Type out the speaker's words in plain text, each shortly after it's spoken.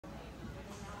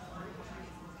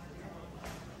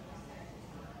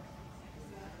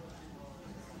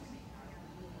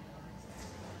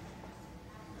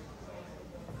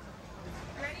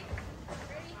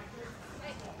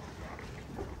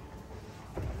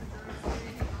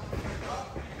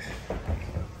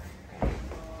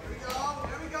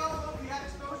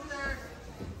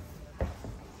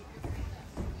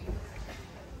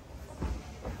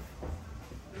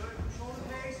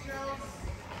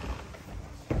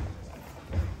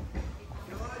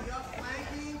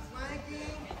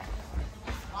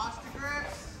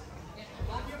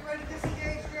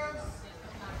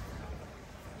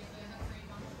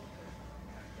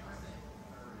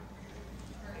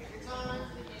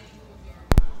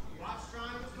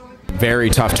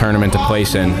very tough tournament to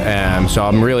place in. So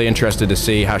I'm really interested to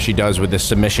see how she does with this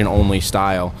submission-only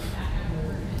style.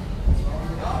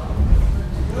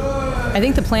 I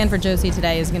think the plan for Josie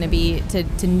today is going to be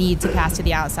to need to pass to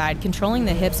the outside. Controlling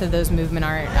the hips of those movement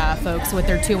art folks with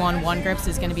their 2-on-1 grips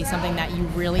is going to be something that you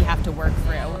really have to work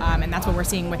through. And that's what we're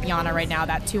seeing with Jaana right now,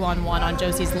 that 2-on-1 on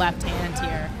Josie's left hand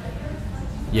here.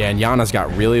 Yeah, and Jaana's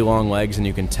got really long legs, and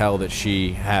you can tell that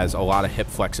she has a lot of hip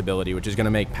flexibility, which is going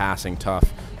to make passing tough.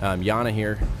 Jaana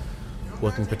here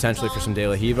looking potentially for some De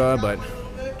La Riva, but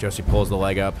Josie pulls the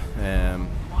leg up.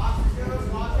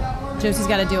 Josie's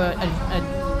got to do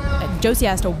Josie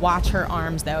has to watch her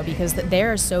arms, though, because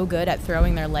they're so good at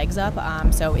throwing their legs up.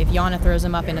 So if Jaana throws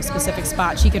them up in a specific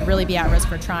spot, she could really be at risk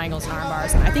for triangles and arm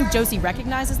bars. And I think Josie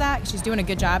recognizes that. She's doing a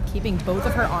good job keeping both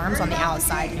of her arms on the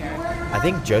outside here. I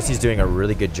think Josie's doing a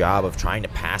really good job of trying to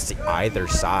pass to either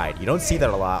side. You don't see that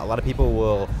a lot. A lot of people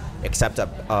will accept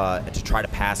to try to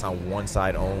pass on one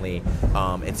side only.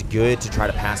 It's good to try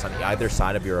to pass on either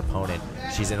side of your opponent.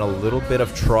 She's in a little bit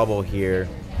of trouble here.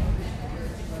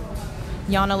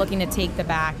 Jaana looking to take the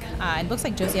back. It looks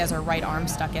like Josie has her right arm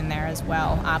stuck in there as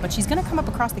well. But she's going to come up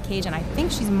across the cage, and I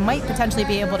think she might potentially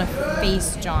be able to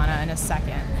face Jaana in a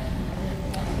second.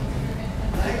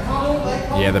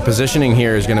 Yeah, the positioning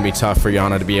here is going to be tough for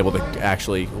Jaana to be able to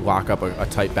actually lock up a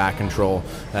tight back control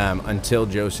until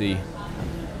she's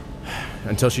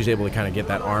able to kind of get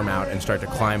that arm out and start to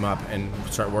climb up and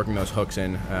start working those hooks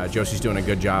in. Josie's doing a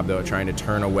good job, though, at trying to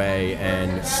turn away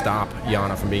and stop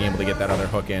Jaana from being able to get that other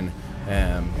hook in.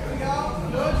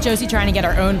 Josie trying to get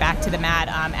her own back to the mat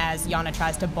as Jaana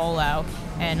tries to bolo.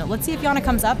 And let's see if Jaana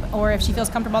comes up or if she feels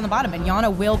comfortable on the bottom. And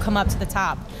Jaana will come up to the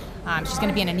top. She's going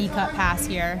to be in a knee cut pass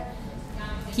here,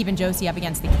 keeping Josie up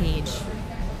against the cage.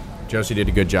 Josie did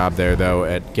a good job there, though,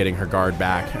 at getting her guard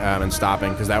back and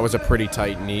stopping, because that was a pretty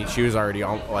tight knee. She was already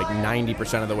like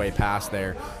 90% of the way past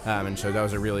there, and so that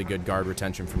was a really good guard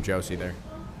retention from Josie there.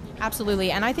 Absolutely,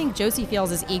 and I think Josie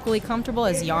feels as equally comfortable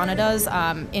as Jaana does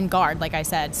in guard, like I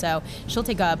said. So she'll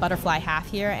take a butterfly half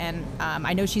here, and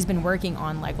I know she's been working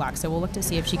on leg lock, so we'll look to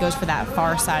see if she goes for that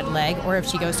far side leg or if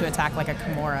she goes to attack like a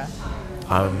Kimura.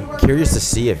 I'm curious to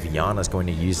see if Jaana's going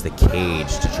to use the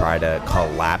cage to try to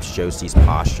collapse Josie's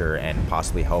posture and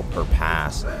possibly help her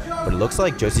pass. But it looks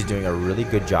like Josie's doing a really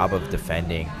good job of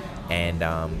defending and,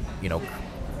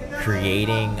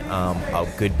 creating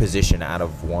a good position out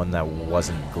of one that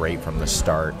wasn't great from the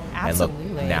start. Absolutely.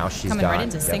 And look, now she's coming right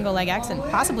into single leg X and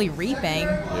possibly reaping.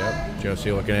 Yep,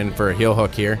 Josie looking in for a heel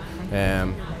hook here.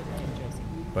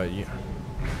 But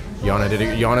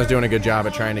Jaana's doing a good job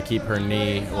at trying to keep her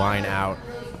knee line out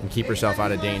and keep herself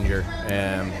out of danger.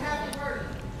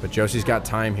 But Josie's got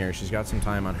time here. She's got some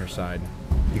time on her side.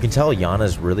 You can tell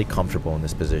Jaana's really comfortable in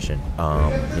this position.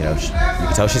 You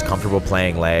can tell she's comfortable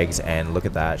playing legs, and look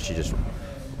at that. She just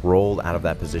rolled out of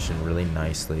that position really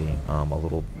nicely. A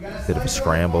little bit of a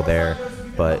scramble there.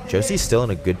 But Josie's still in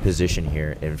a good position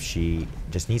here if she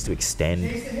just needs to extend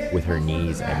with her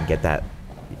knees and get that.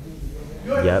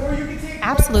 Yep.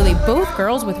 Absolutely. Both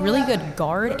girls with really good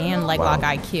guard and leg lock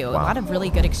IQ. Wow. A lot of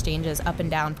really good exchanges, up and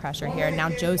down pressure here. Now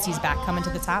Josie's back coming to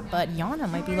the top, but Jaana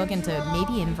might be looking to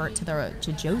maybe invert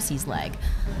to Josie's leg.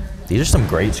 These are some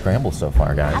great scrambles so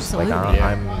far, guys. Absolutely.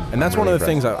 And that's one of the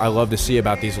things I love to see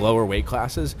about these lower weight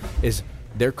classes is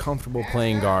they're comfortable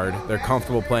playing guard. They're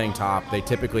comfortable playing top. They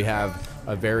typically have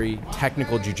a very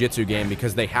technical jiu-jitsu game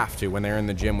because they have to when they're in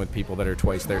the gym with people that are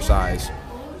twice their size.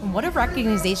 What a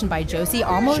recognition by Josie,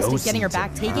 almost getting her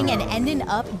back, taking and ending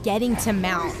up getting to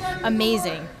mount.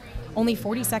 Amazing. Only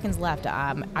 40 seconds left.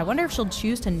 I wonder if she'll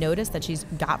choose to notice that she's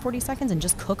got 40 seconds and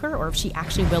just cook her, or if she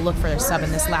actually will look for a sub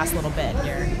in this last little bit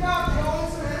here.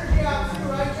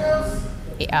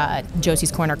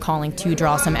 Josie's corner calling to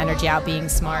draw some energy out, being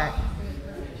smart.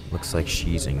 Looks like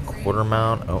she's in quarter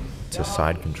mount. Oh, to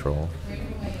side control.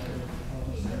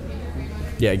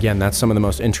 Yeah, again, that's some of the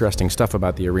most interesting stuff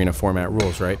about the arena format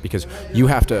rules, right? Because you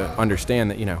have to understand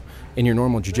that, in your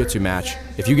normal jiu-jitsu match,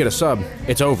 if you get a sub,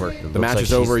 it's over. The match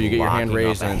is over, you get your hand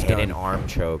raised, and it's done. An arm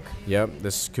choke. Yep,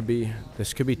 this could be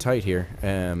tight here.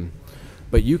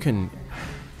 But you can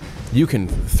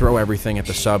throw everything at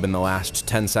the sub in the last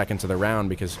 10 seconds of the round,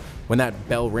 because when that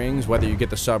bell rings, whether you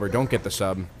get the sub or don't get the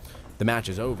sub, the match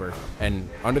is over. And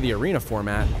under the arena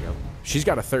format, she's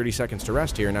got a 30 seconds to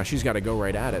rest here. Now she's got to go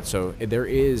right at it. So there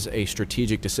is a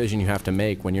strategic decision you have to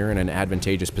make when you're in an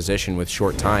advantageous position with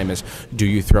short time, is do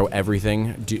you throw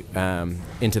everything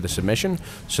into the submission,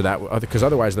 so that, because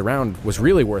otherwise the round was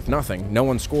really worth nothing. No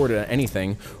one scored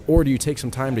anything. Or do you take some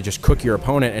time to just cook your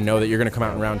opponent and know that you're going to come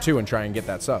out in round 2 and try and get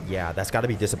that sub? Yeah, that's got to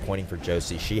be disappointing for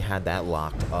Josie. She had that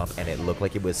locked up and it looked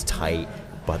like it was tight,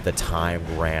 but the time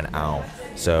ran out.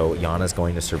 So Jaana's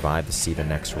going to survive to see the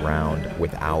next round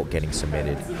without getting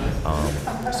submitted.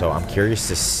 So I'm curious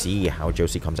to see how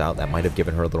Josie comes out. That might have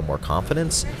given her a little more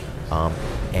confidence.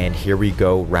 And here we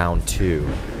go, round 2.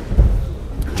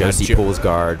 Josie pulls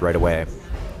guard right away.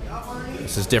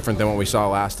 This is different than what we saw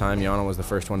last time. Jaana was the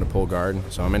first one to pull guard,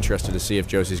 so I'm interested to see if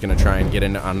Josie's going to try and get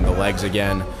in on the legs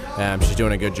again. She's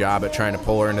doing a good job at trying to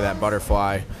pull her into that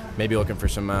butterfly, maybe looking for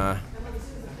some...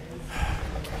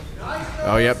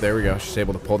 Oh, yep, there we go. She's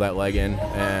able to pull that leg in.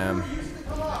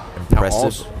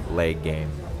 Impressive leg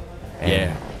game. And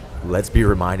yeah. Let's be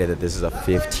reminded that this is a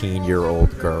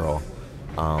 15-year-old girl.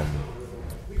 I'm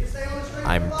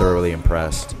thoroughly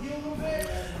impressed.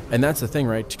 And that's the thing,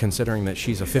 right? Considering that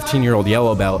she's a 15-year-old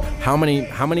yellow belt, how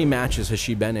many matches has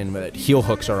she been in that heel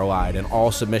hooks are allowed and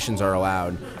all submissions are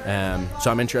allowed?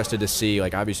 So I'm interested to see.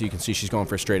 Like, obviously, you can see she's going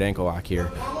for a straight ankle lock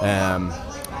here.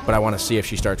 But I want to see if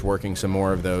she starts working some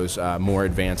more of those more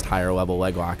advanced, higher-level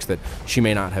leg locks that she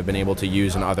may not have been able to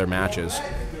use in other matches.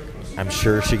 I'm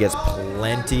sure she gets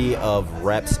plenty of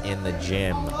reps in the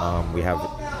gym. We have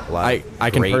a lot of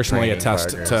I can great personally training attest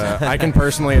partners. to I can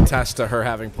personally attest to her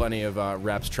having plenty of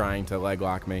reps trying to leg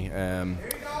lock me,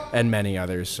 and many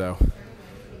others. So,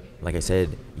 like I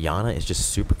said, Jaana is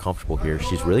just super comfortable here.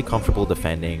 She's really comfortable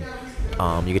defending.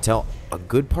 You can tell a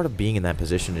good part of being in that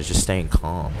position is just staying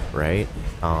calm, right?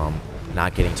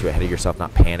 Not getting too ahead of yourself,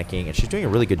 not panicking, and she's doing a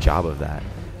really good job of that.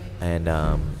 And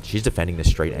she's defending the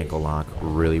straight ankle lock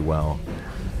really well.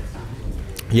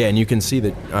 Yeah, and you can see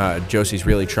that Josie's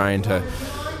really trying to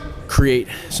create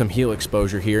some heel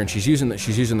exposure here, and she's using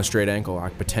the straight ankle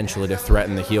lock potentially to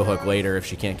threaten the heel hook later if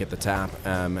she can't get the tap.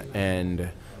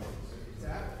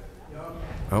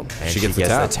 She gets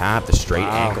the tap. The straight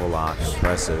ankle lock,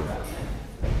 impressive.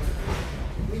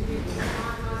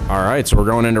 All right, so we're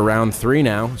going into round 3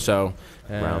 now. So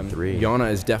round 3.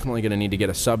 Jaana is definitely going to need to get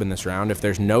a sub in this round. If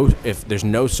there's no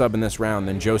sub in this round,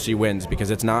 then Josie wins,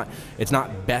 because it's not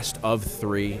best of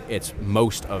 3, it's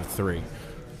most of 3.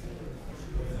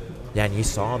 Yeah, and you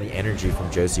saw the energy from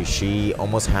Josie. She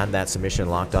almost had that submission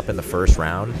locked up in the first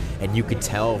round, and you could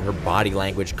tell her body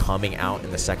language coming out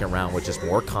in the second round was just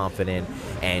more confident,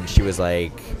 and she was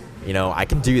like, you know, I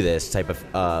can do this type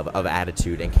of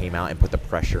attitude, and came out and put the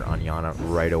pressure on Jaana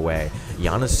right away.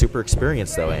 Jaana's super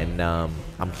experienced, though, and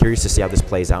I'm curious to see how this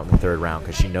plays out in the third round,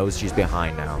 because she knows she's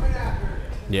behind now.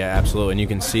 Yeah, absolutely, and you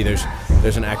can see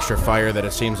there's an extra fire that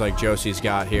it seems like Josie's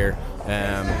got here.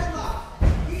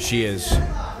 She has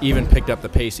even picked up the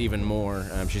pace even more.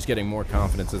 She's getting more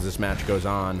confidence as this match goes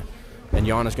on. And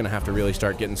Jaana's going to have to really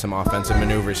start getting some offensive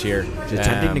maneuvers here. She's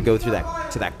attempting to go through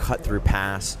that cut-through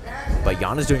pass, but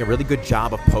Jaana's doing a really good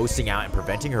job of posting out and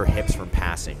preventing her hips from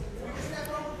passing.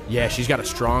 Yeah, she's got a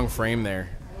strong frame there.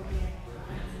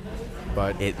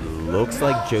 But it looks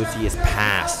like Josie is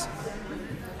passed.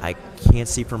 I can't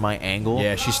see from my angle.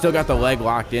 Yeah, she's still got the leg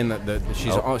locked in.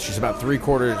 She's about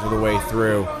 3/4 of the way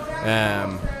through.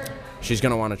 She's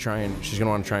going to want to try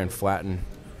and flatten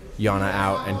Jaana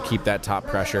out and keep that top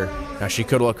pressure. Now she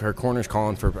could look. Her corner's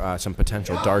calling for some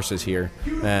potential darces here.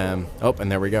 And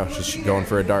there we go. She's going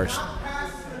for a darce.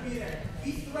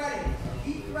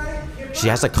 She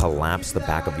has to collapse the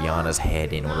back of Jaana's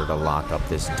head in order to lock up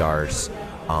this darce.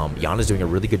 Jaana's doing a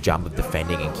really good job of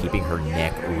defending and keeping her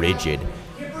neck rigid.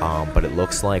 But it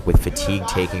looks like with fatigue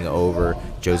taking over,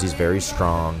 Josie's very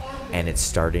strong, and it's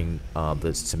starting.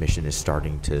 The submission is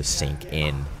starting to sink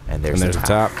in, and there's the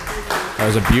tap. That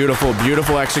was a beautiful,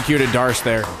 beautiful executed darce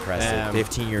there. Impressive.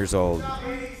 15 years old,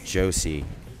 Josie.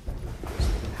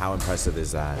 How impressive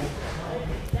is that?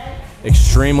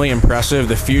 Extremely impressive.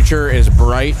 The future is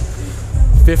bright.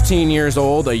 15 years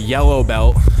old, a yellow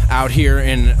belt, out here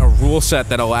in a rule set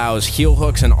that allows heel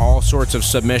hooks and all sorts of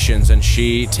submissions, and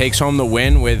she takes home the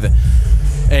win with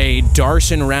a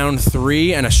darce in round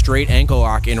 3 and a straight ankle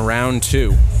lock in round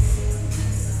 2. We're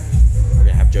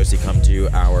gonna have Josie come to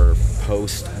our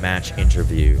post-match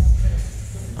interview.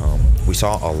 We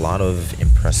saw a lot of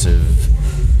impressive,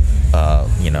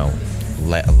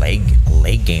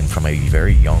 leg game from a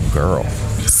very young girl.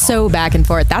 So back and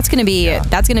forth. That's gonna be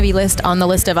on the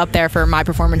list of up there for my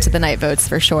performance of the night votes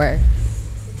for sure.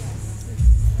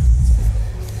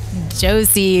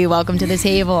 Josie, welcome to the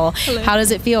table. Hello. How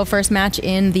does it feel? First match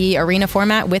in the arena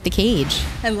format with the cage.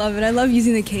 I love it. I love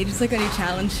using the cage. It's like a new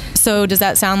challenge. So does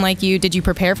that sound like did you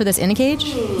prepare for this in a cage?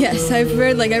 Yes, I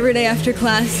prepared like every day after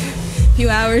class, a few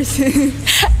hours.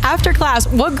 After class,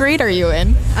 what grade are you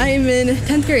in? I am in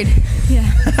 10th grade.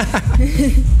 Yeah.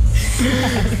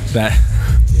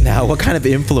 Now, what kind of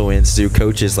influence do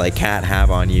coaches like Kat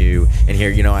have on you? And here,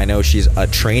 you know, I know she's a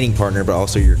training partner, but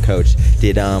also your coach.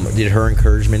 Did her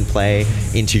encouragement play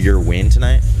into your win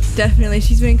tonight? Definitely.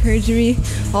 She's been encouraging me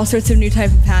all sorts of new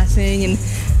type of passing and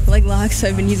leg locks, so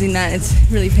I've been using that. It's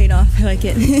really paid off. I like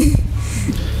it.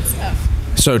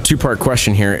 So, two-part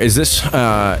question here. Is this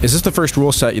the first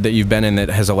rule set that you've been in that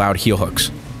has allowed heel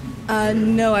hooks?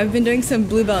 No, I've been doing some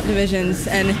blue belt divisions,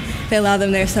 and they allow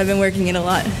them there, so I've been working it a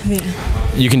lot. Yeah.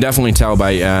 You can definitely tell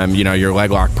by your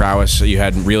leg lock prowess. You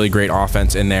had really great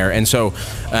offense in there. And so,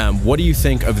 what do you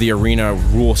think of the arena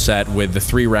rule set with the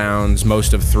 3 rounds,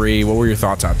 most of 3? What were your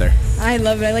thoughts out there? I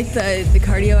love it. I like the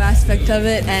cardio aspect of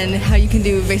it and how you can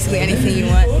do basically anything you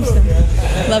want. So,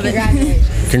 love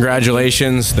it.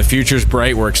 Congratulations. The future's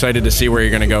bright. We're excited to see where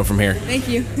you're going to go from here. Thank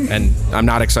you. And I'm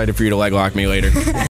not excited for you to leg lock me later.